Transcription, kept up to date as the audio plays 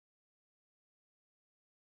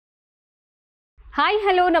Hi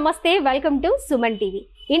hello నమస్తే welcome to Suman TV.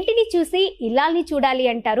 ఇంటిని చూసి ఇల్లాల్ని చూడాలి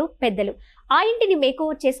అంటారు పెద్దలు. ఆ ఇంటిని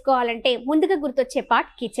మేకోవర్ చేసుకోవాలంటే ముందుగా గుర్తొచ్చే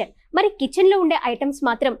పార్ట్ కిచెన్. మరి కిచెన్ లో ఉండే ఐటమ్స్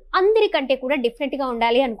మాత్రం అందరికంటే కూడా డిఫరెంట్ గా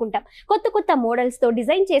ఉండాలి అనుకుంటాం. కొత్త కొత్త మోడల్స్ తో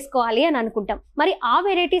డిజైన్ చేసుకోవాలి అని అనుకుంటాం. మరి ఆ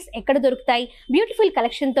వెరైటీస్ ఎక్కడ దొరుకుతాయి? బ్యూటిఫుల్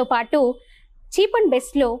కలెక్షన్ తో పాటు చీప్ అండ్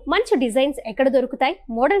బెస్ట్ లో మంచి డిజైన్స్ ఎక్కడ దొరుకుతాయి,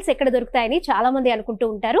 మోడల్స్ ఎక్కడ దొరుకుతాయని చాలా మంది అనుకుంటూ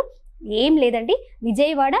ఉంటారు. ఏం లేదండి,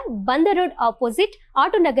 Vijayawada Bandar road opposite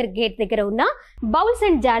auto Nagar gate దగ్గర ఉన్న బౌల్స్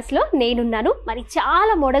అండ్ జార్స్ లో నేనున్నాను. మరి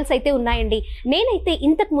చాలా మోడల్స్ అయితే ఉన్నాయండి. నేనైతే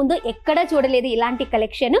ఇంతకు ముందు ఎక్కడా చూడలేదు ఇలాంటి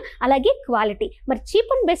కలెక్షన్, అలాగే క్వాలిటీ. మరి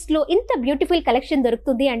చీప్ అండ్ బెస్ట్ లో ఇంత బ్యూటిఫుల్ కలెక్షన్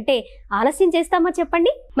దొరుకుతుంది అంటే ఆలస్యం చేస్తామా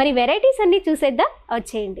చెప్పండి. మరి వెరైటీస్ అన్ని చూసేద్దాం,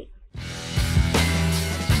 వచ్చేయండి.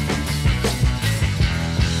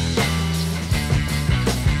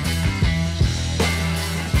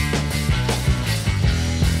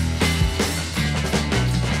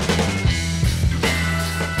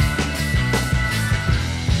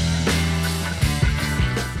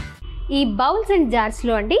 ఈ బౌల్స్ అండ్ జార్స్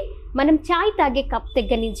లో అండి మనం చాయ్ తాగే కప్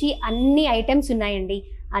దగ్గర నుంచి అన్ని ఐటమ్స్ ఉన్నాయండి.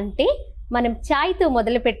 అంటే మనం చాయ్ తో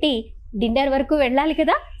మొదలుపెట్టి డిన్నర్ వరకు వెళ్ళాలి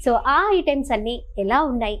కదా. సో ఆ ఐటమ్స్ అన్ని ఎలా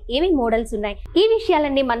ఉన్నాయి, ఏమేమి మోడల్స్ ఉన్నాయి, ఈ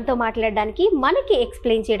విషయాలన్నీ మనతో మాట్లాడడానికి, మనకి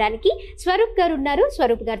ఎక్స్ప్లెయిన్ చేయడానికి స్వరూప్ గారు ఉన్నారు.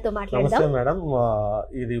 స్వరూప్ గారితో మాట్లాడదాం. మేడం,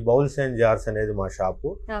 ఇది బౌల్స్ అండ్ జార్స్ అనేది మా షాపు.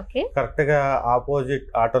 కరెక్ట్ గా opposite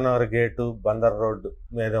Autonagar gate Bandar road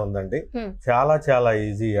మీద ఉందండి. చాలా చాలా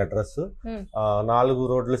ఈజీ అడ్రస్. 4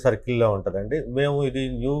 రోడ్లు సర్కిల్ లో ఉంటదండి. మేము ఇది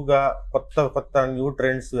న్యూగా కొత్త న్యూ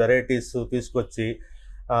ట్రెండ్స్ వెరైటీస్ తీసుకొచ్చి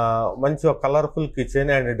మంచి colourful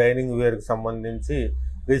kitchen and dining wear కి సంబంధించి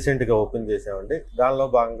రీసెంట్ గా ఓపెన్ చేసామండి. దానిలో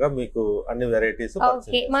భాగంగా మీకు అన్ని వెరైటీస్.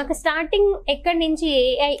 మాకు స్టార్టింగ్ ఎక్కడి నుంచి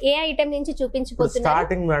ఏ ఐటమ్ నుంచి చూపించబోతున్నారు?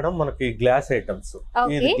 స్టార్టింగ్ మేడం మనకి గ్లాస్ ఐటమ్స్.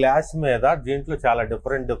 ఇది గ్లాస్ మీద దీంట్లో చాలా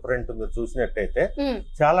డిఫరెంట్ మీరు చూసినట్టయితే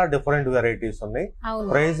చాలా డిఫరెంట్ వెరైటీస్ ఉన్నాయి.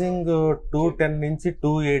 ప్రైజింగ్ 210 నుంచి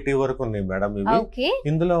 280 వరకు ఉన్నాయి మేడం. ఇవి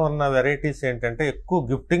ఇందులో ఉన్న వెరైటీస్ ఏంటంటే ఎక్కువ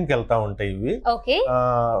గిఫ్టింగ్ కి వెళ్తా ఉంటాయి ఇవి.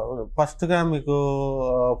 ఫస్ట్ గా మీకు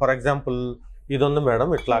ఫర్ ఎగ్జాంపుల్ ఇది ఉంది మేడం,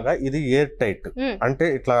 ఇట్లాగా. ఇది ఎయిర్ టైట్, అంటే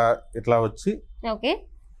ఇట్లా వచ్చి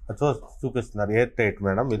చూపిస్తున్నారు. Air tight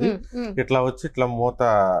madam. ఇది ఇట్లా వచ్చి ఇట్లా మూత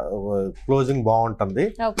క్లోజింగ్ బాగుంటుంది,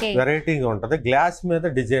 వెరైటీగా ఉంటది. గ్లాస్ మీద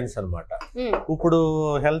డిజైన్స్ అన్నమాట. ఇప్పుడు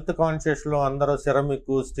హెల్త్ కాన్షియస్ లో అందరూ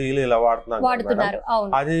సిరమిక్, స్టీల్ ఇలా వాడుతున్నారు.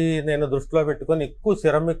 అది నేను దృష్టిలో పెట్టుకుని ఎక్కువ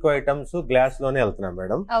సిరమిక్ ఐటమ్స్ గ్లాస్ లోనే వెళ్తున్నాను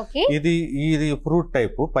మేడం. ఇది ఫ్రూట్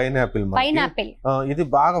టైప్ పైనాపిల్. ఇది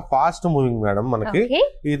బాగా ఫాస్ట్ మూవింగ్ మేడం మనకి.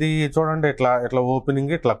 ఇది చూడండి, ఇట్లా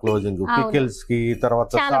ఓపెనింగ్, ఇట్లా క్లోజింగ్. పికిల్స్ కి,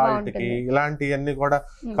 తర్వాత సాల్ట్ కి, ఇలాంటివన్నీ కూడా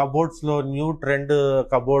కబోర్డ్స్ లో న్యూ ట్రెండ్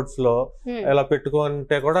కబోర్డ్స్ లో ఇలా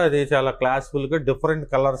పెట్టుకుంటే కూడా ఇది చాలా క్లాసిఫుల్ గా డిఫరెంట్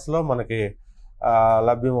కలర్స్ లో మనకి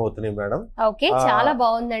లభ్యం అవుతున్నాయి మేడం. ఓకే, చాలా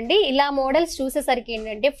బాగుందండి. ఇలా మోడల్స్ చూసేసరికి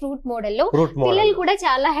ఏంటంటే ఫ్రూట్ మోడల్ లో పిల్లలు కూడా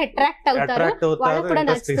చాలా అట్రాక్ట్ అవుతారు.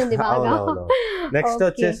 నెక్స్ట్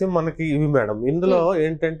వచ్చేసి మనకి ఇవి మేడం. ఇందులో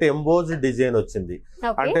ఏంటంటే ఎంబోజ్డ్ డిజైన్ వచ్చింది.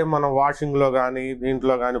 అంటే మనం వాషింగ్ లో గానీ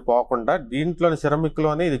దీంట్లో గానీ పోకుండా దీంట్లో సిరమిక్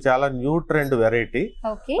లోనే ఇది చాలా న్యూ ట్రెండ్ వెరైటీ.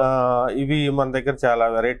 ఇవి మన దగ్గర చాలా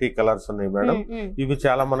వెరైటీ కలర్స్ ఉన్నాయి మేడం. ఇవి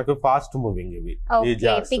చాలా మనకి ఫాస్ట్ మూవింగ్. ఇవి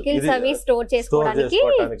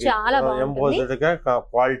ఎంబోజ్డ్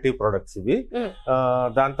క్వాలిటీ ప్రొడక్ట్స్ ఇవి.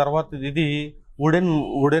 దాని తర్వాత ఇది వుడెన్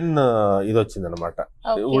ఇది వచ్చింది అనమాట.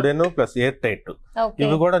 Wooden plus air tight.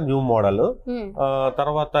 ఇవి కూడా న్యూ మోడల్.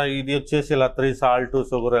 తర్వాత ఇది వచ్చేసి ఇలా 3 సాల్ట్,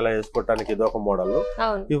 షుగర్ ఇలా వేసుకోవటానికి ఇది ఒక మోడల్.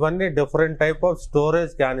 ఇవన్నీ different type of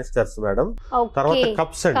storage canisters madam. తర్వాత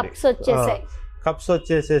కప్స్ అండి. కప్స్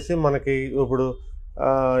వచ్చేసేసి మనకి ఇప్పుడు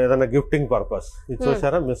ఏదైనా గిఫ్టింగ్ పర్పస్. ఇది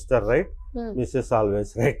చూసారా, mister right, missus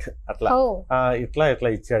always right, ఇట్లా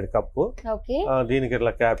ఇచ్చాడు కప్పు. దీనికి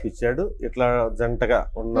ఇట్లా క్యాప్ ఇచ్చాడు. ఇట్లా జంటగా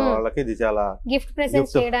ఉన్న వాళ్ళకి ఇది చాలా గిఫ్ట్ ప్రెజెంట్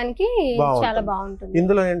చేయడానికి చాలా బాగుంటుంది.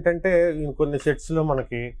 ఇందులో ఏంటంటే కొన్ని సెట్స్ లో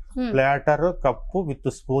మనకి ప్లాటర్, కప్పు విత్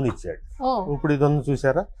స్పూన్ ఇచ్చాడు. ఇప్పుడు ఇదొంది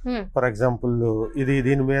చూసారా, ఫర్ ఎగ్జాంపుల్ ఇది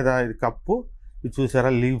దీని మీద ఇది కప్పు, ఇది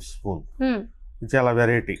చూసారా లీవ్ స్పూన్. ఇది చాలా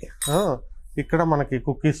వెరైటీ. ఇక్కడ మనకి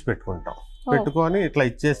కుకీస్ పెట్టుకుంటాం, పెట్టుకొని ఇట్లా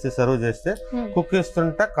ఇచ్చేస్తే సర్వ్ చేస్తే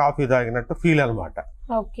కుక్కిస్తుంటే కాఫీ తాగినట్టు ఫీల్ అనమాట.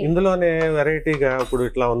 ఇందులోనే వెరైటీగా ఇప్పుడు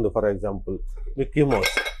ఇట్లా ఉంది. For example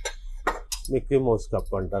Mickey mouse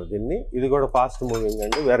cup అంటారు దీన్ని. ఇది కూడా ఫాస్ట్ మూవింగ్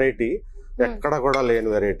అండి, వెరైటీ. ఎక్కడ కూడా లేని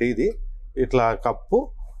వెరైటీ ఇది. ఇట్లా కప్పు,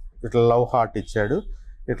 ఇట్లా లవ్ హార్ట్ ఇచ్చాడు.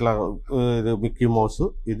 ఇట్లా ఇది మిక్కీ మౌస్.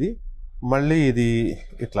 ఇది మళ్ళీ ఇది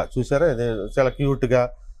ఇట్లా చూసారా, ఇది చాలా క్యూట్ గా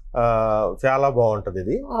చాలా బాగుంటది.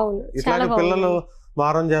 ఇది ఇట్లాంటి పిల్లలు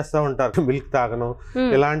మారం చేస్తూ ఉంటారు, మిల్క్ తాగను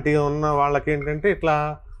ఇలాంటివి ఉన్న వాళ్ళకి ఏంటంటే ఇట్లా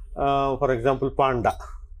ఫర్ ఎగ్జాంపుల్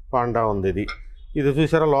పాండా ఉంది. ఇది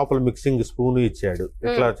చూసారా, లోపల మిక్సింగ్ స్పూన్ ఇచ్చాడు.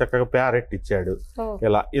 ఇట్లా చక్కగా ప్యారెట్ ఇచ్చాడు.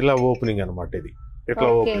 ఇలా ఓపెనింగ్ అనమాట. ఇది ఇట్లా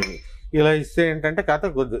ఓపెనింగ్. ఇలా ఇస్తే ఏంటంటే కథ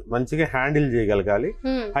మంచిగా హ్యాండిల్ చేయగలగాలి.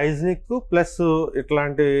 హైజీనిక్ ప్లస్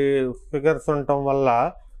ఇట్లాంటి ఫిగర్స్ ఉండటం వల్ల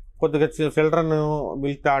కొద్దిగా చిల్డ్రన్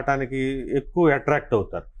మిల్క్ తాగడానికి ఎక్కువ అట్రాక్ట్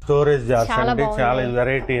అవుతారు. స్టోరేజ్ జార్స్ అంటే చాలా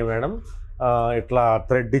వెరైటీ మేడం. ఇట్లా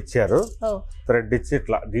థ్రెడ్ ఇచ్చారు, థ్రెడ్ ఇచ్చి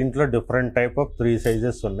ఇట్లా దీంట్లో డిఫరెంట్ టైప్ ఆఫ్ 3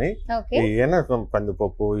 సైజెస్ ఉన్నాయి. ఏమైనా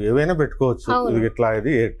కందిపప్పు ఏవైనా పెట్టుకోవచ్చు. ఇది ఇట్లా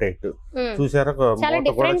ఇది ఎయిర్ టైట్ చూసారా,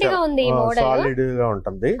 సాలిడ్ గా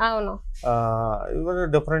ఉంటుంది.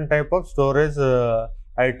 Different type of storage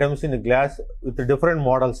items in glass with different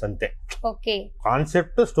models అంతే.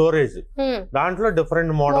 కాన్సెప్ట్ స్టోరేజ్, దాంట్లో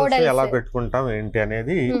డిఫరెంట్ మోడల్స్ ఎలా పెట్టుకుంటాం ఏంటి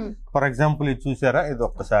అనేది. ఫర్ ఎగ్జాంపుల్ ఇది చూసారా, ఇది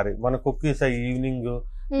ఒక్కసారి మన కుకీస్ ఈవినింగ్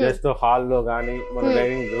జస్ట్ హాల్లో గానీ మన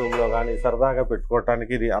డైనింగ్ రూమ్ లో గానీ సరదాగా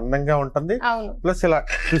పెట్టుకోవటానికి ఇది అందంగా ఉంటుంది. ప్లస్ ఇలా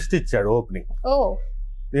ట్విస్ట్ ఇచ్చాడు ఓపెనింగ్.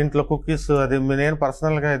 దీంట్లో కుకీస్ అది నేను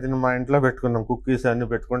పర్సనల్ గా ఇది మా ఇంట్లో పెట్టుకున్నాం. కుకీస్ అన్ని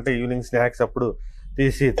పెట్టుకుంటే ఈవినింగ్ స్నాక్స్ అప్పుడు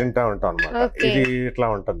తీసి తింటా ఉంటాం అనమాట. ఇది ఇట్లా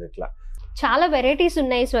ఉంటుంది. ఇట్లా చాలా వెరైటీస్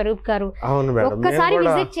ఉన్నాయి స్వరూప్ గారు. ఒక్కసారి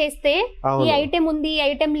విజిట్ చేస్తే ఈ ఐటెం ఉంది ఈ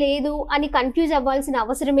ఐటెం లేదు అని కన్ఫ్యూజ్ అవ్వాల్సిన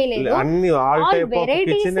అవసరమే లేదు. అన్ని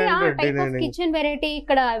కిచెన్ వెరైటీ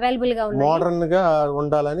ఇక్కడ అవైలబుల్ గా ఉంది. మోడర్న్ గా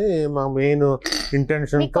ఉండాలని మా మెయిన్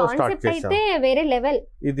ఇంటెన్షన్ తో స్టార్ట్ చేసాం. అయితే వేరే లెవెల్.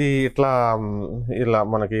 ఇది ఇట్లా ఇలా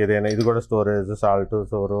మనకి ఏదైనా ఇది కూడా స్టోరేజ్ సాల్ట్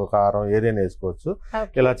సోరు కారం ఏదైనా వేసుకోవచ్చు.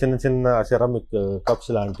 ఇలా చిన్న చిన్న సెరామిక్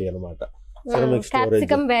కప్స్ లాంటివి అనమాట.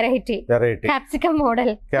 Capsicum variety, capsicum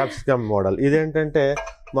model. ఇదేంటంటే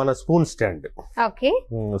మన స్పూన్ స్టాండ్,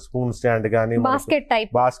 స్పూన్ స్టాండ్ గానీ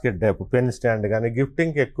బాస్కెట్ టైప్ పెన్ స్టాండ్ గానీ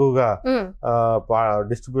గిఫ్టింగ్ కి ఎక్కువగా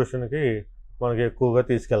డిస్ట్రిబ్యూషన్ కి మనకి ఎక్కువగా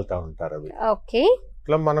తీసుకెళ్తా ఉంటారు అవి.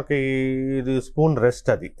 ఇట్లా మనకి ఇది స్పూన్ రెస్ట్.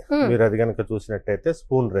 అది మీరు అది కనుక చూసినట్టయితే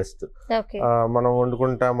స్పూన్ రెస్ట్. మనం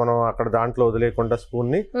వండుకుంటా మనం అక్కడ దాంట్లో వదిలేకుండా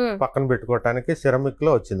స్పూన్ ని పక్కన పెట్టుకోవటానికి సెరామిక్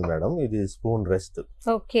లో వచ్చింది మేడం. ఇది స్పూన్ రెస్ట్.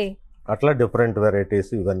 అట్లా డిఫరెంట్ వెరైటీస్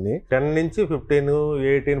ఇవన్నీ 10 నుంచి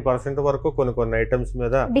 15-18% వరకు కొన్ని ఐటమ్స్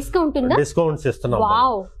మీద డిస్కౌంట్స్ ఇస్తున్నాం.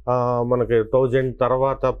 మనకి 1000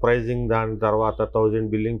 తర్వాత ప్రైజింగ్, దాని తర్వాత 1000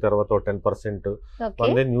 బిల్లింగ్ తర్వాత 10%.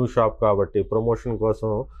 మనది న్యూ షాప్ కాబట్టి ప్రమోషన్ కోసం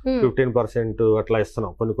 15% అట్లా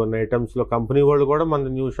ఇస్తున్నాం. కొన్ని ఐటమ్స్ లో కంపెనీ వాళ్ళు కూడా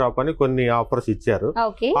మన న్యూ షాప్ అని కొన్ని ఆఫర్స్ ఇచ్చారు.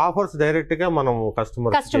 ఆఫర్స్ డైరెక్ట్ గా మనం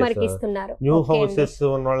కస్టమర్ న్యూ హౌసెస్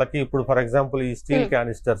ఉన్న వాళ్ళకి ఇప్పుడు ఫర్ ఎగ్జాంపుల్ ఈ స్టీల్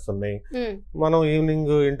క్యానిస్టర్స్ ఉన్నాయి. మనం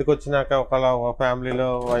ఈవినింగ్ ఇంటికి వచ్చినాక ఒకవేళ ఫ్యామిలీలో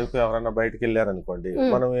వైఫ్ ఎవరైనా బయటకు వెళ్ళారనుకోండి,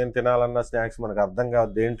 మనం ఏం తినాలన్నా స్నాక్స్ మనకు అర్థం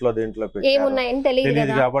కాదు దేంట్లో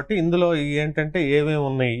తెలియదు కాబట్టి ఇందులో ఏంటంటే ఏమేమి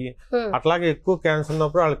ఉన్నాయి. అట్లాగే ఎక్కువ క్యాన్స్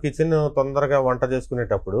ఉన్నప్పుడు వాళ్ళ కిచెన్ తొందరగా వంట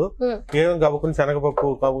చేసుకునేటప్పుడు ఏమేమి గబుకుని శనగపప్పు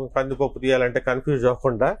కందిపప్పు తీయాలంటే కన్ఫ్యూజ్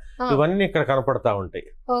అవ్వకుండా ఇవన్నీ ఇక్కడ కనపడతా ఉంటాయి.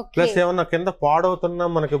 ప్లస్ ఏమన్నా కింద పాడవుతున్నా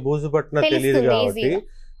మనకి బూజు పట్టినా తెలియదు కాబట్టి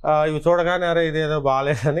ఇవి చూడగానే అరే ఇదేదో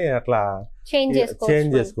బాగాలేదని అట్లా చేంజ్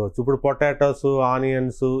చేసుకోవచ్చు. ఇప్పుడు పొటాటోస్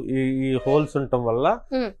ఆనియన్స్ ఈ హోల్స్ ఉండటం వల్ల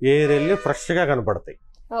ఎయిర్ వెళ్ళి ఫ్రెష్ గా కనపడతాయి.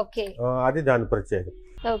 అది దాని ప్రత్యేకత.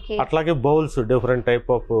 అట్లాగే బౌల్స్ డిఫరెంట్ టైప్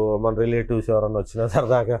ఆఫ్ మన రిలేటివ్స్ ఎవరన్నా వచ్చినా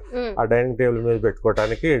సరదాగా ఆ డైనింగ్ టేబుల్ మీద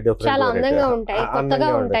పెట్టుకోవడానికి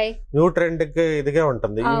న్యూ ట్రెండ్ ఇదిగా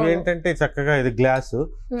ఉంటుంది. ఇవి ఏంటంటే చక్కగా ఇది గ్లాస్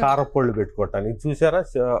కారపొళ్ళు పెట్టుకోవటానికి చూసారా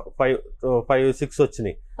 5-6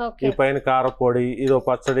 వచ్చినాయి. ఈ పైన కారపొడి ఇదో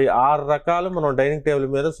పచ్చడి 6 రకాలు మనం డైనింగ్ టేబుల్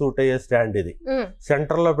మీద సూట్ అయ్యే స్టాండ్. ఇది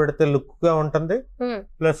సెంటర్ లో పెడితే లుక్ గా ఉంటుంది,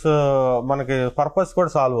 ప్లస్ మనకి పర్పస్ కూడా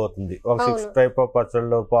సాల్వ్ అవుతుంది. ఒక 6 టైప్ ఆఫ్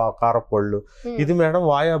పచ్చళ్ళు కారపొళ్ళు. ఇది మేడం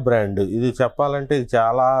వాయా బ్రాండ్. ఇది చెప్పాలంటే ఇది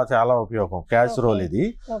చాలా చాలా ఉపయోగం. క్యాసరోల్ ఇది.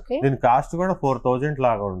 దీని కాస్ట్ కూడా 4000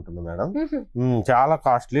 లాగా ఉంటుంది మేడం. చాలా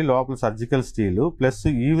కాస్ట్లీ. లోపల సర్జికల్ స్టీల్ ప్లస్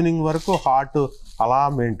ఈవినింగ్ వరకు హాట్ అలా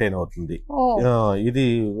మెయింటైన్ అవుతుంది. ఇది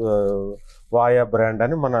వాయా బ్రాండ్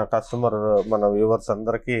అని మన కస్టమర్ మన వ్యూవర్స్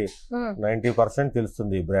అందరికి 90%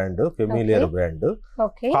 తెలుస్తుంది. ఈ బ్రాండ్ ఫెమిలియర్ బ్రాండ్.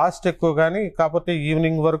 కాస్ట్ ఎక్కువ గానీ కాకపోతే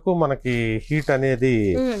ఈవినింగ్ వరకు మనకి హీట్ అనేది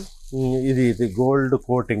ఇది gold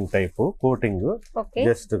coating type coating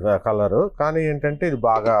just colour. కానీ ఏంటంటే ఇది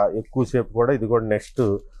బాగా ఎక్కువసేపు కూడా ఇది కూడా నెక్స్ట్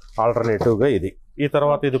ఆల్టర్నేటివ్ గా ఇది. ఈ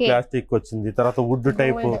తర్వాత ఇది ప్లాస్టిక్ వచ్చింది. తర్వాత వుడ్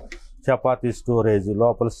టైప్ చపాతీ స్టోరేజ్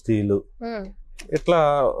లోపల స్టీల్. ఇట్లా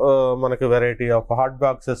మనకి వెరైటీ ఆఫ్ హాట్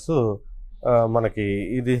బాక్సెస్ మనకి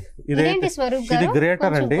ఇది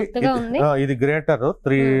గ్రేటర్ అండి. ఇది గ్రేటర్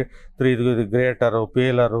 3 గ్రేటర్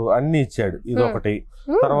పీలర్ అన్ని ఇచ్చాడు. ఇది ఒకటి.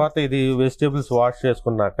 తర్వాత ఇది వెజిటేబుల్స్ వాష్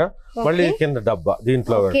చేసుకున్నాక మళ్ళీ కింద డబ్బా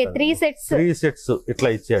దీంట్లో 3 సెట్స్ ఇట్లా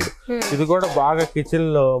ఇచ్చాడు. ఇది కూడా బాగా కిచెన్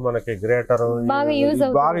లో మనకి గ్రేటర్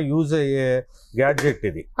బాగా యూజ్ అయ్యే గ్యాడ్జెట్.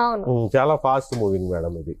 ఇది చాలా ఫాస్ట్ మూవింగ్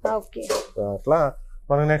మేడం ఇది. అట్లా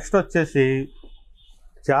మనకి నెక్స్ట్ వచ్చేసి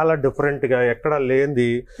చాలా డిఫరెంట్ గా ఎక్కడ లేనిది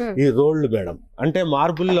ఈ రోల్డ్ మేడం. అంటే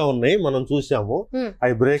మార్బుల్ లో ఉన్నాయి మనం చూసాము,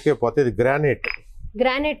 అవి బ్రేక్ అయిపోతే ఇది గ్రానైట్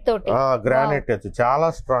చాలా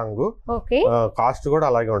స్ట్రాంగ్. కాస్ట్ కూడా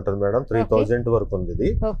అలాగే ఉంటుంది మేడం. 3000 వరకు ఉంది ఇది.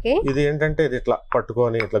 ఇది ఏంటంటే ఇది ఇట్లా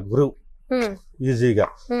పట్టుకొని ఇట్లా ఈజీగా,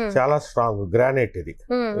 చాలా స్ట్రాంగ్ గ్రానైట్. ఇది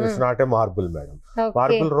it's not a marble madam.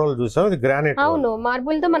 Marble role చూసాం, ఇది గ్రానైట్. అవును,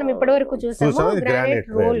 మార్బుల్ తో మనం ఇప్పటి వరకు చూసాం, ఇది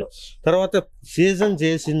గ్రానైట్ రోల్. తర్వాత సీజన్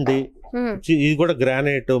చేసింది, ఇది కూడా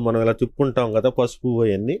గ్రానైట్. మనం ఇలా తిప్పుకుంటాం కదా పసుపు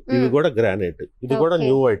అవన్నీ, ఇవి కూడా గ్రానైట్. ఇది కూడా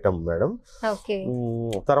న్యూ ఐటమ్ మేడం.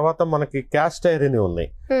 తర్వాత మనకి క్యాస్ట్ ఐరన్ ఉన్నాయి.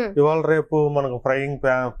 ఇవాళ రేపు మనకు ఫ్రైయింగ్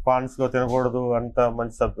పాన్స్ లో తినకూడదు అంత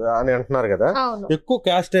మంచి అని అంటున్నారు కదా, ఎక్కువ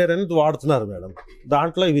క్యాస్ట్ ఐరన్ వాడుతున్నారు మేడం.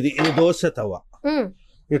 దాంట్లో ఇది దోశ తవ,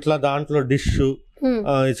 ఇట్లా దాంట్లో డిష్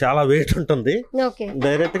చాలా వెయిట్ ఉంటుంది.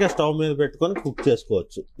 డైరెక్ట్ గా స్టవ్ మీద పెట్టుకొని కుక్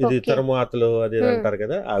చేసుకోవచ్చు. ఇది తరుమాతలు అది అంటారు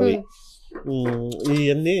కదా, అవి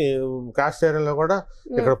ఇవన్నీ కాస్ట్ ఐరన్ లో కూడా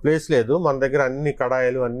ఇక్కడ ప్లేస్ లేదు మన దగ్గర. అన్ని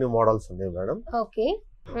కడాయిలు అన్ని మోడల్స్ ఉన్నాయి మేడం.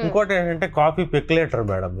 ఇంకోటి ఏంటంటే కాఫీ పెక్యులేటర్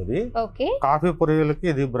మేడం. ఇది కాఫీ పురుగులకి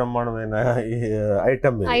ఇది బ్రహ్మాండమైన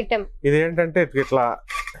ఐటమ్. ఇది ఏంటంటే ఇట్లా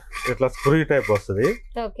ఇట్లా స్ప్రీ టైప్ వస్తుంది.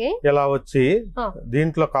 ఇలా వచ్చి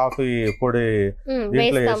దీంట్లో కాఫీ పొడి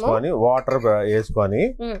దీంట్లో వేసుకొని వాటర్ వేసుకొని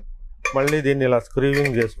మళ్ళీ దీన్ని ఇలా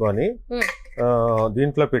స్క్రీవింగ్ చేసుకొని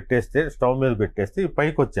దీంట్లో పెట్టేస్తే, స్టవ్ మీద పెట్టేస్తే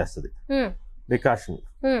పైకి వచ్చేస్తుంది డికాషన్.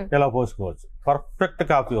 ఇలా పోసుకోవచ్చు, పర్ఫెక్ట్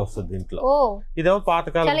కాఫీ వస్తుంది దీంట్లో. ఇదేమో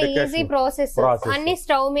పాతకాలం ప్రాసెస్, అన్ని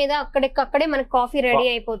స్టవ్ మీద అక్కడే మనకి కాఫీ రెడీ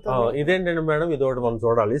అయిపోతుంది. ఇదేంటంటే మేడం, ఇది ఒకటి మనం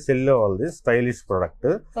చూడాలి. సెల్లో వాళ్ళది స్టైలిష్ ప్రొడక్ట్.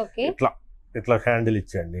 ఇట్లా హ్యాండిల్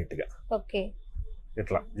ఇచ్చాడు నీట్ గా,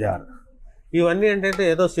 ఇట్లా జార్. ఇవన్నీ ఏంటంటే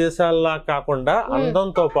ఏదో సీసాల్లా కాకుండా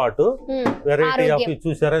అందంతో పాటు వెరైటీ ఆఫ్,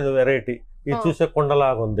 చూసారా ఇది వెరైటీ, ఇది చూసే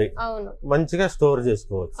కుండలాగా ఉంది, మంచిగా స్టోర్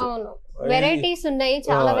చేసుకోవచ్చు. వెరైటీస్ ఉన్నాయి,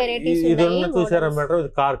 చాలా వెరైటీస్. ఇది చూసారా మేడం,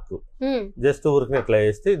 ఇది కార్క్. జస్ట్ ఊరికి ఇట్లా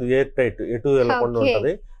వేస్తే ఇది ఎయిర్ టైట్, ఎటు వెళ్ళకుండా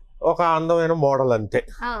ఉంటది. ఒక అందమైన మోడల్ అంతే,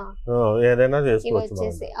 ఏదైనా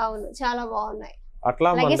చేసుకోవచ్చు. అవును, చాలా బాగున్నాయి. అట్లా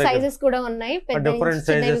సైజెస్ కూడా ఉన్నాయి, డిఫరెంట్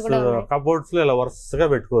సైజెస్ కబోర్డ్స్ లో ఇలా వరుసగా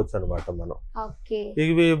పెట్టుకోవచ్చు అనమాట మనం.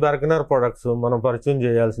 ఇవి బర్గనర్ ప్రొడక్ట్స్, మనం పరిచయం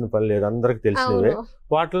చేయాల్సిన పని లేదు, అందరికి తెలిసినవే.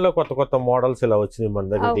 వాటిల్లో కొత్త కొత్త మోడల్స్ ఇలా వచ్చినాయి మన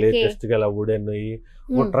దగ్గర. లేటెస్ట్ గా ఇలా వుడెన్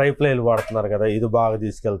ట్రైప్లైలు వాడుతున్నారు కదా, ఇది బాగా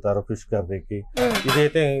తీసుకెళ్తారు ఫిష్ కర్రీకి.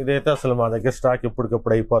 ఇదైతే అసలు మా దగ్గర స్టాక్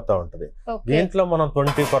ఎప్పటికప్పుడు అయిపోతా ఉంటది. దీంట్లో మనం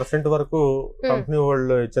 20% వరకు కంపెనీ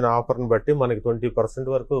వాళ్ళు ఇచ్చిన ఆఫర్ ని బట్టి మనకి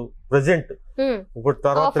 20% వరకు ప్రెసెంట్. ఇప్పుడు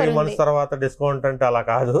తర్వాత 3 months తర్వాత డిస్కౌంట్ అంటే అలా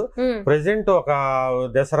కాదు. ప్రెసెంట్ ఒక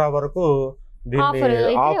దసరా వరకు దీన్ని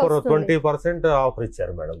ఆఫర్ 20% ఆఫర్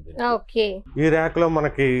ఇచ్చారు మేడం. ఈ ర్యాక్ లో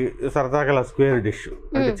మనకి సరదాగా స్క్వేర్ డిష్,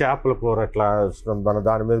 అంటే చేపల కూర ఇట్లా మన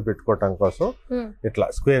దాని మీద పెట్టుకోవటం కోసం ఇట్లా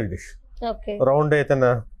స్క్వేర్ డిష్. రౌండ్ అయితే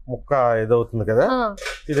ముక్క ఏదవుతుంది కదా,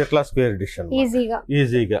 ఇది ఇట్లా స్క్వేర్ డిష్ అన్నమాట,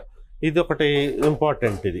 ఈజీగా. ఇది ఒకటి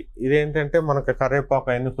ఇంపార్టెంట్. ఇదేంటంటే మనకి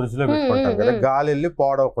కరేపాకు అన్ని ఫ్రిడ్జ్ లో పెట్టుకుంటాం కదా, గాలి వెళ్ళి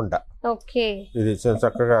పాడవకుండా ఇది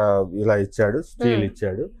చక్కగా ఇలా ఇచ్చాడు, స్టీల్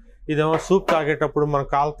ఇచ్చాడు. ఇదేమో సూప్ తాగేటప్పుడు మనం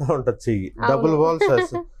కాలుతా ఉంటది చెయ్యి, డబుల్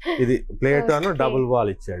వాల్స్. ఇది ప్లేట్ అను డబుల్ వాల్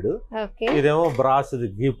ఇచ్చాడు. ఇదేమో బ్రాస్, ఇది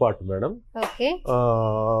గీ పాట్ మేడం.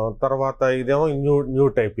 తర్వాత ఇదేమో న్యూ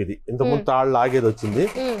టైప్. ఇది ఇంత ముందు తాళ్ళు లాగేది వచ్చింది,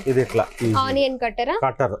 ఇది ఇట్లా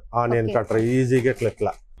కట్టర్, ఆనియన్ కట్టర్, ఈజీగా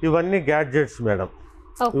ఇట్లా. ఇవన్నీ గ్యాడ్జెట్స్ మేడం.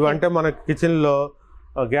 ఇవంటే మన కిచెన్ లో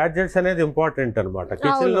గ్యాడ్జెట్స్ అనేది ఇంపార్టెంట్ అనమాట.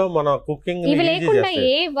 కిచెన్ లో మన కుకింగ్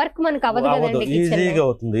ఈజీగా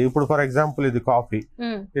అవుతుంది. ఇప్పుడు ఫర్ ఎగ్జాంపుల్ ఇది కాఫీ,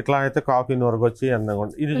 ఇట్లా అయితే కాఫీ నొరగొచ్చి అందంగా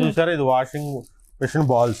ఉంటుంది. ఇది చూసారా, ఇది వాషింగ్ మిషన్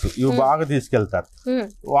బాల్స్. ఇవి బాగా తీసుకెళ్తారు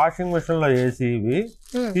వాషింగ్ మిషన్ లో వేసి. ఇవి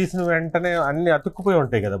తీసిన వెంటనే అన్ని అతుక్కుపోయి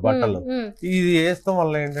ఉంటాయి కదా బట్టలు. ఇది వేస్తాం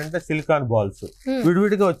వల్ల ఏంటంటే సిలికాన్ బాల్స్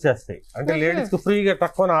విడివిడిగా వచ్చేస్తాయి. అంటే లేడీస్ కు ఫ్రీగా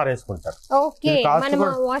తక్కువ ఆరేసుకుంటారు.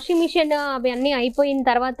 వాషింగ్ మిషన్ అవి అన్ని అయిపోయిన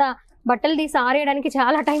తర్వాత బట్టలు తీసి ఆరేయడానికి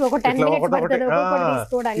చాలా టైం, ఒక 10 minutes పడుతుంది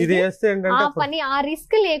తీసుకోవడానికి. ఆ పని, ఆ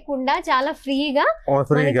రిస్క్ లేకుండా చాలా ఫ్రీగా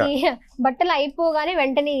బట్టలు అయిపోగానే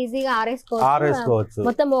వెంటనే ఈజీగా ఆరేసుకోవచ్చు.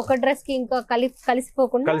 మొత్తం ఒక డ్రెస్ కి ఇంకా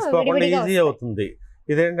కలిసిపోకుండా ఈజీ అవుతుంది.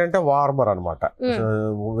 ఇదేంటంటే వార్మర్ అనమాట.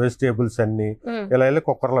 వెజిటేబుల్స్ అన్ని ఇలా వెళ్ళి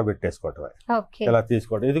కుక్కర్ లో పెట్టేసుకోవటమే, ఇలా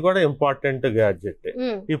తీసుకోవడం. ఇది కూడా ఇంపార్టెంట్ గ్యాడ్జెట్.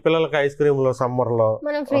 ఈ పిల్లలకి ఐస్ క్రీమ్ లో సమ్మర్ లో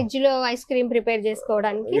మనం ఫ్రిడ్జ్ లో ఐస్ క్రీమ్ ప్రిపేర్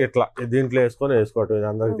చేసుకోవడానికి ఇట్లా దీంట్లో వేసుకోవటం, ఇది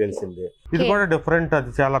అందరికి తెలిసిందే. ఇది కూడా డిఫరెంట్,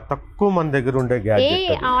 అది చాలా తక్కువ మన దగ్గర ఉండే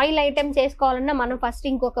గ్యాడ్జెట్. ఆయిల్ ఐటమ్ చేసుకోవాలన్నా మనం ఫస్ట్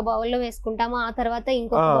ఇంకొక బౌల్ లో వేసుకుంటాము, ఆ తర్వాత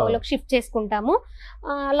ఇంకొక బౌల్ లో షిఫ్ట్ చేసుకుంటాము.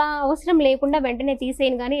 అలా అవసరం లేకుండా వెంటనే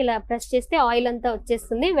తీసేయను కానీ ఇలా ప్రెస్ చేస్తే ఆయిల్ అంతా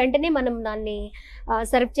వచ్చేస్తుంది, వెంటనే మనం దాన్ని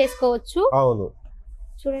సర్వ్ చేసుకోవచ్చు. అవును,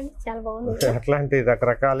 చూడండి చాలా బాగుంది. అట్లాంటి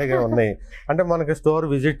రకరకాలుగా ఉన్నాయి. అంటే మనకి స్టోర్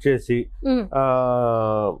విజిట్ చేసి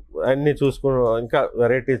అన్ని చూసుకుని ఇంకా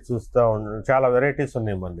వెరైటీస్ చూస్తా ఉన్నాం. చాలా వెరైటీస్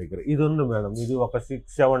ఉన్నాయి మన దగ్గర. ఇది ఉంది మేడం, ఇది ఒక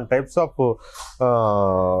 6-7 types of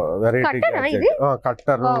variety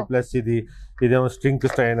cutter. Plus ఇది ఇదేమో స్ట్రింక్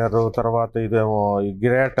స్టైనర్, తర్వాత ఇదేమో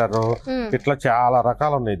గ్రేటర్, ఇట్లా చాలా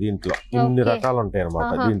రకాలు ఉన్నాయి దీంట్లో. ఇన్ని రకాలు ఉంటాయి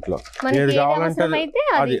అనమాట దీంట్లో. ఏది కావాలంటే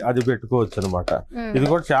అది పెట్టుకోవచ్చు అనమాట. ఇది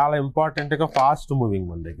కూడా చాలా ఇంపార్టెంట్ గా ఫాస్ట్ మూవింగ్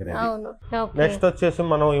మన దగ్గర. నెక్స్ట్ వచ్చేసి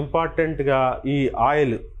మనం ఇంపార్టెంట్ గా ఈ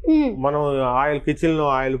ఆయిల్, మనం ఆయిల్ కిచెన్ లో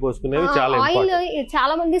ఆయిల్ పోసుకునేవి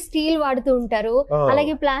చాలా మంది స్టీల్ వాడుతూ ఉంటారు,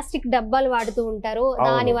 అలాగే ప్లాస్టిక్ డబ్బాలు వాడుతూ ఉంటారు.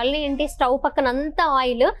 దాని వల్ల ఏంటి స్టవ్ పక్కన అంతా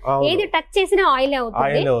ఆయిల్, ఏది టచ్ చేసినా ఆయిల్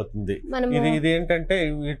అవుతుంది. ఇది ఏంటంటే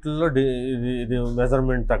వీటిల్లో ఇది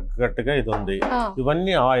మెజర్మెంట్ తగ్గట్టుగా ఇది ఉంది.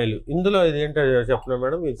 ఇవన్నీ ఆయిల్. ఇందులో ఇది ఏంటో చెప్పిన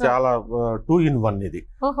మేడం, ఇది చాలా 2 in 1 ఇది.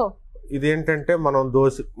 ఇది ఏంటంటే మనం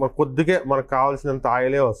దోశ కొద్దిగా మనకు కావాల్సినంత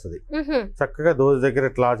ఆయిలే వస్తుంది. చక్కగా దోశ దగ్గర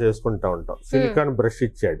ఇట్లా చేసుకుంటా ఉంటాం. సిలికాన్ బ్రష్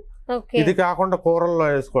ఇచ్చాడు. ఇది కాకుండా కూరల్లో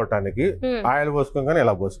వేసుకోవటానికి ఆయిల్ పోసుకోగానే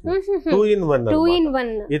ఇలా పోసుకుంటాం. 2 in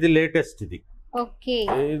 1. ఇది లేటెస్ట్. ఇది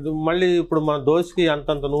మళ్ళీ ఇప్పుడు మన దోశకి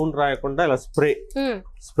అంతంత నూనె రాయకుండా ఇలా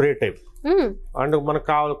స్ప్రే టైప్, అండ్ మనకు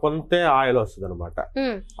కావాలి కొంత ఆయిల్ వస్తుంది అనమాట.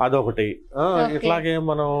 అదొకటి. ఇట్లాగే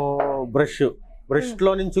మనం బ్రష్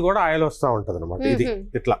లో నుంచి కూడా ఆయిల్ వస్తా ఉంటది అనమాట. ఇది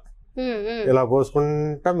ఇట్లా ఇలా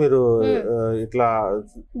పోసుకుంటా మీరు ఇట్లా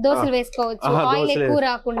దోశలు వేసుకోవచ్చు.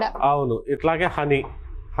 అవును. ఇట్లాగే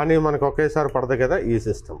హనీ మనకు ఒకేసారి పడదు కదా ఈ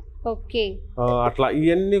సిస్టమ్. అట్లా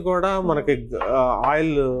ఇవన్నీ కూడా మనకి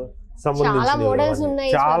ఆయిల్ సంబంధించిన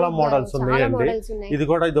చాలా మోడల్స్ ఉన్నాయండి. ఇది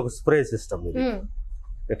కూడా ఇది ఒక స్ప్రే సిస్టమ్. ఇది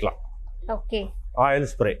ఇట్లా ఆయిల్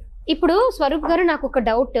స్ప్రే. ఇప్పుడు స్వరూప్ గారు నాకు ఒక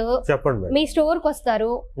డౌట్, చెప్పండి. మీ స్టోర్ కి వస్తారు,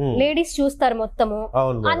 లేడీస్ చూస్తారు, మొత్తము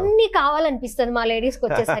అన్ని కావాలనిపిస్తుంది మా లేడీస్ కి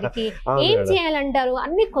వచ్చేసరికి. ఏం చేయాలంటారు?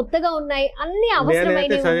 అన్ని కొత్తగా ఉన్నాయి, అన్ని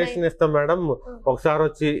అవసరమైన సజెషన్ ఇస్తాం మేడం. ఒకసారి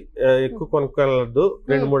వచ్చి ఎక్కువ కొనుక్కెళ్ళద్దు,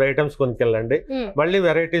 2-3 ఐటమ్స్ కొనుక్కెళ్ళండి. మళ్ళీ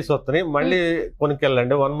వెరైటీస్ వస్తున్నాయి, మళ్ళీ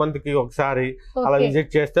కొనుక్కెళ్ళండి. 1 month కి ఒకసారి అలా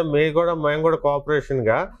విజిట్ చేస్తే మేము కూడా కోఆపరేషన్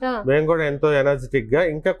గా, మేము కూడా ఎంతో ఎనర్జెటిక్ గా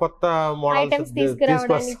ఇంకా కొత్త మోడల్స్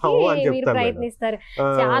తీసుకొస్తాము అని చెప్తారు.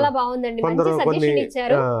 చాలా బాగుందండి, మంచి సజెషన్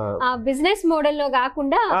ఇచ్చారు. ఆ బిజినెస్ మోడల్ లో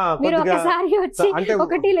కాకుండా మీరు ఒకసారి వచ్చి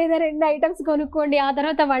 1 లేదా 2 ఐటమ్స్ కొనుక్కోండి, ఆ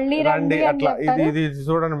తర్వాత మళ్ళీ రండి. ఇది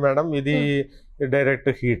చూడండి మేడం, ఇది డైరెక్ట్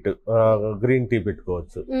హీట్ గ్రీన్ టీ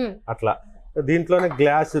పెట్టుకోవచ్చు. అట్లా దీంట్లోనే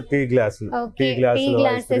టీ గ్లాసులు.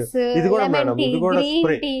 ఇది కూడా మేడం, ఇది కూడా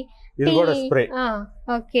స్ప్రే. ఇది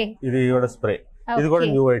కూడా స్ప్రే. ఇది కూడా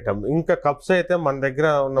న్యూ ఐటమ్. ఇంకా కప్స్ అయితే మన దగ్గర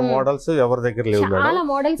ఉన్న మోడల్స్ ఎవరి దగ్గర లేవు మేడం.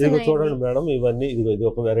 ఇది చూడండి మేడం, ఇవన్నీ ఇది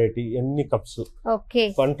ఒక వెరైటీ. ఎన్ని కప్స్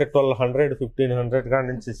అంటే 1200, 1500 గా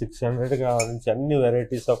నుంచి 600 గా నుంచి అన్ని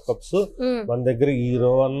వెరైటీస్ ఆఫ్ కప్స్ మన దగ్గర. ఈ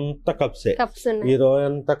రో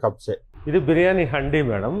అంతా కప్సే. ఇది బిర్యానీ హండీ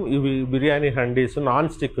మేడం. ఇవి బిర్యానీ హండీస్ నాన్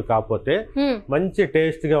స్టిక్, కాకపోతే మంచి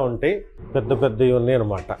టేస్ట్ గా ఉంటాయి. పెద్దవి ఉన్నాయి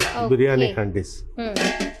అనమాట బిర్యానీ హండీస్.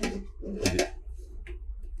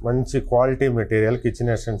 మంచి క్వాలిటీ మెటీరియల్, కిచెన్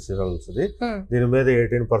ఎసెన్షియల్స్. దీని మీద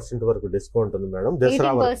 18% వరకు డిస్కౌంట్ ఉంది మేడం.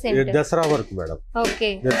 దసరా వరకు మేడం.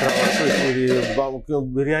 దసరా వరకు ఇది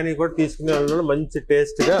బిర్యానీ కూడా తీసుకునే వాళ్ళు మంచి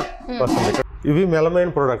టేస్ట్ గా వస్తుంది. ఇవి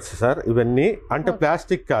మెలమైన్ ప్రొడక్ట్స్ సార్. ఇవన్నీ అంటే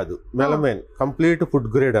ప్లాస్టిక్ కాదు, మెలమైన్ కంప్లీట్ ఫుడ్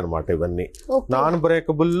గ్రేడ్ అనమాట. ఇవన్నీ నాన్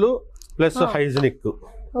బ్రేకబుల్ ప్లస్ హైజీనిక్.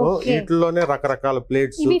 వీటిలోనే రకరకాల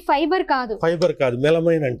ప్లేట్స్. ఫైబర్ కాదు,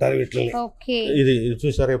 మెలమైన్ అంటారు వీటిని. ఇది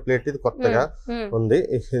చూసారా ప్లేట్, ఇది కొత్తగా ఉంది.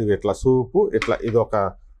 ఇట్లా సూపు, ఇట్లా ఇది ఒక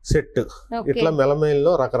సెట్. ఇట్లా మెలమైన్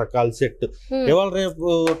లో రకరకాల సెట్. ఇవాళ రేపు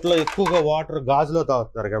ఇట్లా ఎక్కువగా వాటర్ గాజులో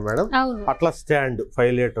తాగుతున్నారు కదా మేడం. అట్లా స్టాండ్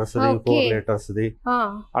 5 liters, 4 liters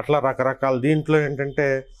అట్లా రకరకాల. దీంట్లో ఏంటంటే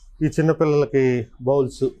ఈ చిన్న పిల్లలకి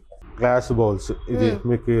బౌల్స్, గ్లాస్ బౌల్స్. ఇది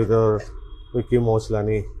మీకు మిక్కీ మౌస్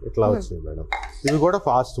అని ఇట్లా వచ్చింది మేడం. ఇవి కూడా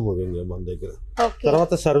ఫాస్ట్ మూవింగ్ మన దగ్గర.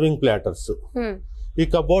 తర్వాత సర్వింగ్ ప్లాటర్స్. ఈ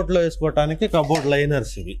కబోర్డ్ లో వేసుకోవటానికి కబోర్డ్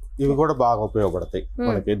లైనర్స్. ఇవి కూడా బాగా ఉపయోగపడతాయి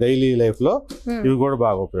మనకి డైలీ లైఫ్ లో. ఇవి కూడా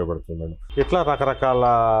బాగా ఉపయోగపడుతుంది మేడం. ఇట్లా రకరకాల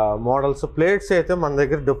మోడల్స్. ప్లేట్స్ అయితే మన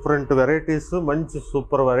దగ్గర డిఫరెంట్ వెరైటీస్, మంచి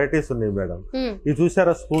సూపర్ వెరైటీస్ ఉన్నాయి మేడం. ఇది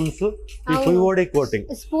చూసారా స్పూన్స్, ఈ పిఓడి కోటింగ్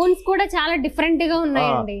స్పూన్స్ కూడా చాలా డిఫరెంట్ గా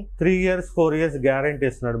ఉన్నాయండి. 3 years 4 years గ్యారంటీ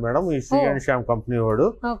ఇస్తున్నాడు మేడం ఈ శ్రీ అండ్ శ్యామ్ కంపెనీ వాడు.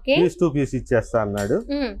 పీస్ టు పీస్ ఇచ్చేస్తా అన్నాడు.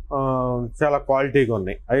 చాలా క్వాలిటీగా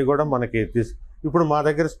ఉన్నాయి. అవి కూడా మనకి ఇప్పుడు మా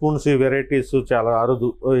దగ్గర స్పూన్స్ వెరైటీస్ చాలా అరుదు.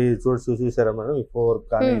 చూసారా మేడం, ఈ ఫోర్క్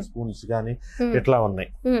కానీ స్పూన్స్ కానీ ఇట్లా ఉన్నాయి.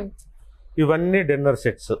 ఇవన్నీ డిన్నర్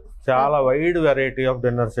సెట్స్. చాలా wide variety of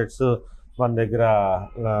dinner sets మన దగ్గర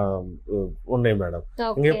ఉన్నాయి మేడం.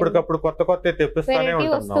 ఇంకెప్పటికప్పుడు కొత్త తెప్పిస్తానే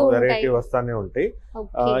ఉంటున్నాం, వెరైటీ వస్తానే ఉంటాయి.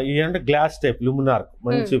 ఇవంటే గ్లాస్ టైప్ లుమినార్,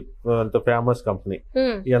 మంచి ఫేమస్ కంపెనీ.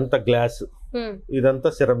 ఇదంతా గ్లాస్, ఇదంతా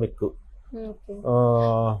సిరమిక్.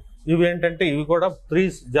 ఇవి ఏంటంటే ఇవి కూడా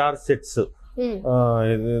 3 jar సెట్స్.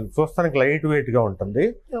 చూస్తానికి లైట్ వెయిట్ గా ఉంటుంది.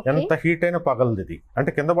 ఎంత హీట్ అయినా పగలదు. ఇది అంటే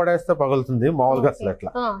కింద పడేస్తే పగులుతుంది మామూలుగా, అసలు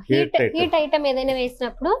ఎట్లా హీట్ ఐటమ్ ఏదైనా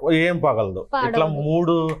వేసినప్పుడు ఏం పగలదు. ఇట్లా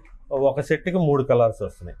 3 ఒక సెట్ కి 3 కలర్స్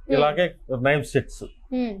వస్తున్నాయి. ఇలాగే knife sets,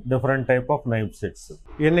 different type of knife sets.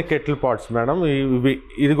 ఇవన్నీ కెటిల్ పాట్స్ మేడం.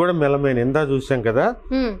 ఇది కూడా మెలమైన్ ఇందా చూసాం కదా.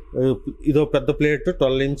 ఇదో పెద్ద ప్లేట్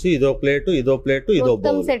 12 ఇంచ్, ఇదో ప్లేట్, ఇదో ప్లేట్, ఇదో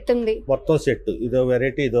బౌల్, మొత్తం సెట్. ఇదో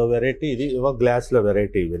వెరైటీ, ఇదో వెరైటీ, ఇది గ్లాస్ లో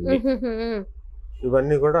వెరైటీ.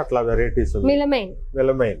 ఇవన్నీ కూడా అట్లా వెరైటీస్.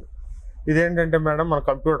 మెలమైన్ ఇదేంటంటే మేడం మన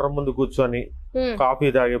కంప్యూటర్ ముందు కూర్చొని కాఫీ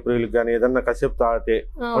తాగే ప్రియులకు కానీ ఏదన్నా కాసేపు తాగితే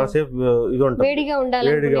కాసేపు ఇది ఉంటుంది, వేడిగా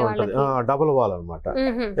ఉంటుంది. డబుల్ వాల్ అనమాట.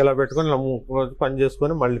 ఇలా పెట్టుకుని పని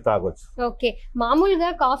చేసుకుని మళ్ళీ తాగొచ్చు. ఓకే, మామూలుగా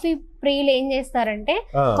కాఫీ ప్రియులు ఏం చేస్తారంటే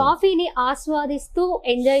కాఫీని ఆస్వాదిస్తూ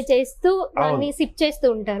ఎంజాయ్ చేస్తూ దాన్ని సిప్ చేస్తూ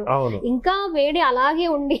ఉంటారు. ఇంకా వేడి అలాగే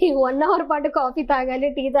ఉండి 1 అవర్ పాటు కాఫీ తాగాలి,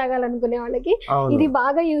 టీ తాగాలి అనుకునే వాళ్ళకి ఇది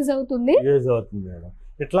బాగా యూజ్ అవుతుంది మేడం.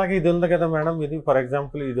 ఇట్లాగే ఇది ఉంది కదా మేడం. ఇది ఫర్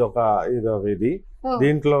ఎగ్జాంపుల్ ఇది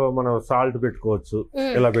దీంట్లో మనం సాల్ట్ పెట్టుకోవచ్చు.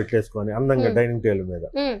 ఇలా పెట్టేసుకొని అందంగా డైనింగ్ టేబుల్ మీద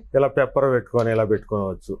ఇలా పెప్పర్ పెట్టుకొని ఇలా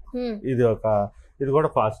పెట్టుకోవచ్చు. ఇది కూడా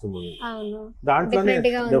ఫాస్ట్ మూవింగ్. దాంట్లోనే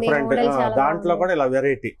డిఫరెంట్, దాంట్లో కూడా ఇలా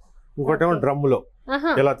వెరైటీ. ఇంకోటేమో డ్రమ్ లో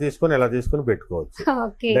ఇలా తీసుకొని పెట్టుకోవచ్చు.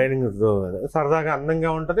 డైనింగ్ సరదాగా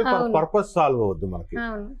అందంగా ఉంటది, పర్పస్ సాల్వ్ అవుద్ది మనకి.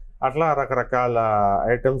 అట్లా రకరకాల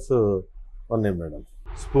ఐటమ్స్ ఉన్నాయి మేడం.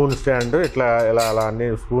 స్పూన్ స్టాండ్ ఇట్లా ఇలా అన్ని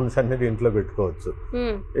స్పూన్స్ అన్ని దీంట్లో పెట్టుకోవచ్చు.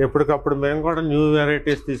 ఎప్పటికప్పుడు మేము కూడా న్యూ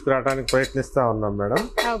వెరైటీస్ తీసుకురావడానికి ప్రయత్నిస్తా ఉన్నాం మేడం.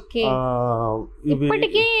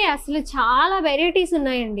 ఇప్పటికే అసలు చాలా వెరైటీస్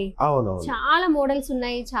ఉన్నాయండి. అవును, చాలా మోడల్స్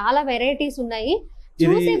ఉన్నాయి, చాలా వెరైటీస్ ఉన్నాయి.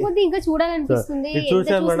 చూసే కొద్ది ఇంకా చూడాలనిపిస్తుంది.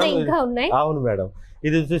 ఇంకా ఉన్నాయి. అవును మేడం.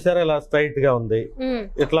 ఇది చూసారా ఇలా స్ట్రైట్ గా ఉంది,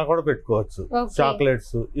 ఇట్లా కూడా పెట్టుకోవచ్చు.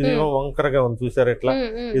 చాక్లెట్స్ ఇది వంకరగా ఉంది చూసారా ఇట్లా.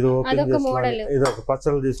 ఇది ఓపెన్ చేసుకోవాలి. ఇది ఒక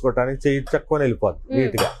పచ్చళ్ళు తీసుకోవడానికి చెయ్యి చక్కుని వెళ్ళిపోతుంది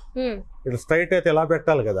నీట్ గా. ఇట్లా స్ట్రైట్ అయితే ఇలా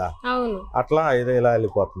పెట్టాలి కదా, అట్లా ఇది ఇలా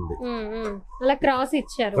వెళ్ళిపోతుంది. క్రాస్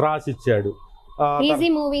ఇచ్చాడు ఈజీ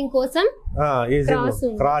మూవింగ్ కోసం,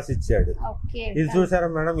 క్రాస్ ఇచ్చాడు. ఇది చూసారా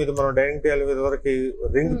మేడం. ఇది మనం డైనింగ్ టేబుల్ మీద వరకు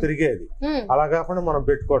రింగ్ తిరిగేది, అలా కాకుండా మనం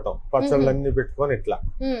పెట్టుకోవటం పచ్చళ్ళు అన్ని పెట్టుకొని ఇట్లా.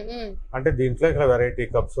 అంటే దీంట్లో ఇక్కడ వెరైటీ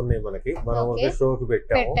కప్స్ ఉన్నాయి మనకి. మనం షోకి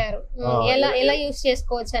పెట్టాము.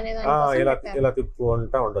 ఇలా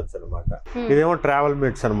తిప్పుకుంటా ఉండొచ్చు అనమాట. ఇదేమో ట్రావెల్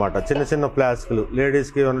మేట్స్ అనమాట. చిన్న చిన్న ఫ్లాస్కులు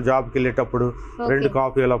లేడీస్ కి జాబ్ కి వెళ్ళేటప్పుడు 2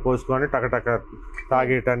 కాఫీ ఇలా పోసుకొని టకటక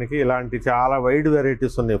తాగేయటానికి. ఇలాంటి చాలా వైడ్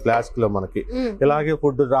వెరైటీస్ ఉన్నాయి ఫ్లాస్క్ లో మనకి. ఇలాగే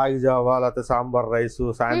ఫుడ్ రాగి జావా లేకపోతే సాంబార్ రైస్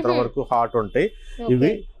సాయంత్రం వరకు హాట్ ఉంటాయి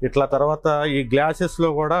ఇవి. ఇట్లా తర్వాత ఈ గ్లాసెస్ లో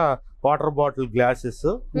కూడా వాటర్ బాటిల్ గ్లాసెస్.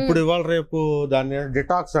 ఇప్పుడు ఇవాళ రేపు దాన్ని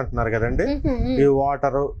డిటాక్స్ అంటున్నారు కదండి. ఈ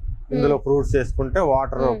వాటర్ ఇందులో ఫ్రూట్స్ వేసుకుంటే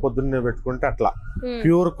వాటర్ పొద్దున్నే పెట్టుకుంటే అట్లా.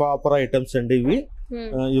 ప్యూర్ కాపర్ ఐటమ్స్ అండి ఇవి.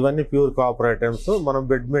 ఇవన్నీ ప్యూర్ కాపర్ ఐటమ్స్. మనం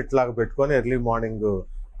బెడ్ మెట్ లాగా పెట్టుకొని ఎర్లీ మార్నింగ్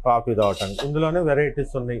కాఫీ తాగటానికి. ఇందులోనే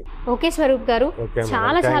వెరైటీస్ ఉన్నాయి. ఓకే స్వరూప్ గారు,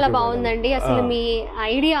 చాలా బాగుందండి. అసలు మీ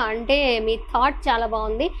ఐడియా అంటే మీ థాట్ చాలా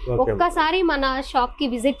బాగుంది. ఒక్కసారి మన షాప్ కి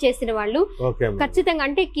విజిట్ చేసిన వాళ్ళు ఖచ్చితంగా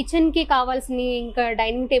అంటే కిచెన్ కి కావాల్సిన ఇంకా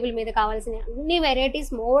డైనింగ్ టేబుల్ మీద కావాల్సిన అన్ని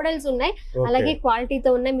వెరైటీస్ మోడల్స్ ఉన్నాయి. అలాగే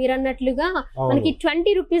క్వాలిటీతో ఉన్నాయి. మీరు అన్నట్లుగా మనకి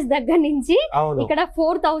 20 రూపీస్ దగ్గర నుంచి ఇక్కడ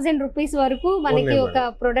 4000 రూపీస్ వరకు మనకి ఒక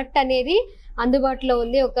ప్రొడక్ట్ అనేది అందుబాటులో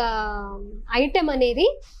ఉంది, ఒక ఐటమ్ అనేది.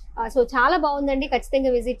 సో చాలా బాగుందండి, ఖచ్చితంగా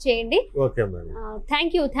విజిట్ చేయండి.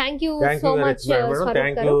 Thank you so much.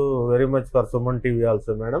 Thank you very much for Suman TV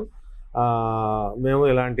also madam. మేము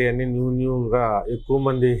ఇలాంటివన్నీ న్యూగా ఎక్కువ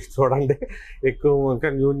మంది చూడండి,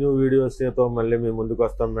 ఇంకా న్యూ వీడియోస్తో మళ్ళీ మేము ముందుకు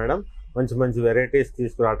వస్తాం మేడం. మంచి వెరైటీస్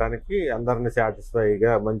తీసుకురావడానికి, అందరిని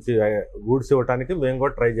సాటిస్ఫైగా మంచి గూడ్స్ ఇవ్వడానికి మేము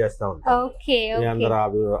కూడా ట్రై చేస్తా ఉంటాం అందరూ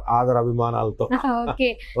ఆదర అభిమానాలతో.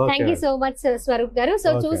 Thank you so much Swaroop గారు.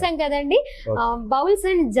 సో చూసాం కదండి, bowls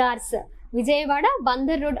and jars Vijayawada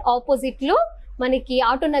Bandar road opposite లో మనకి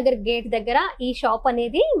ఆటోనగర్ గేట్ దగ్గర ఈ షాప్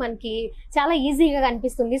అనేది మనకి చాలా ఈజీగా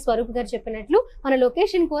కనిపిస్తుంది. స్వరూప్ గారు చెప్పినట్లు మన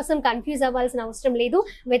లొకేషన్ కోసం కన్ఫ్యూజ్ అవ్వాల్సిన అవసరం లేదు,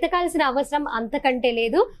 వెతకాల్సిన అవసరం అంతకంటే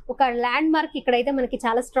లేదు. ఒక ల్యాండ్ మార్క్ ఇక్కడైతే మనకి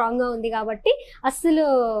చాలా స్ట్రాంగ్ గా ఉంది కాబట్టి అస్సలు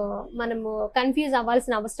మనము కన్ఫ్యూజ్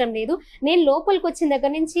అవ్వాల్సిన అవసరం లేదు. నేను లోపలికి వచ్చిన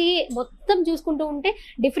దగ్గర నుంచి మొత్తం చూసుకుంటూ ఉంటే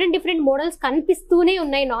డిఫరెంట్ మోడల్స్ కనిపిస్తూనే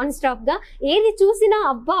ఉన్నాయి నాన్ స్టాప్ గా. ఏది చూసినా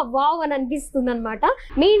అబ్బా వావ్ అని అనిపిస్తుంది అనమాట.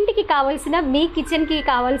 మీ ఇంటికి కావాల్సిన, మీ కిచెన్ కి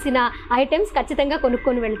కావాల్సిన ఐటమ్స్ ఖచ్చితంగా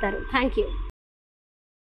కొనుక్కొని వెళ్తారు. Thank you.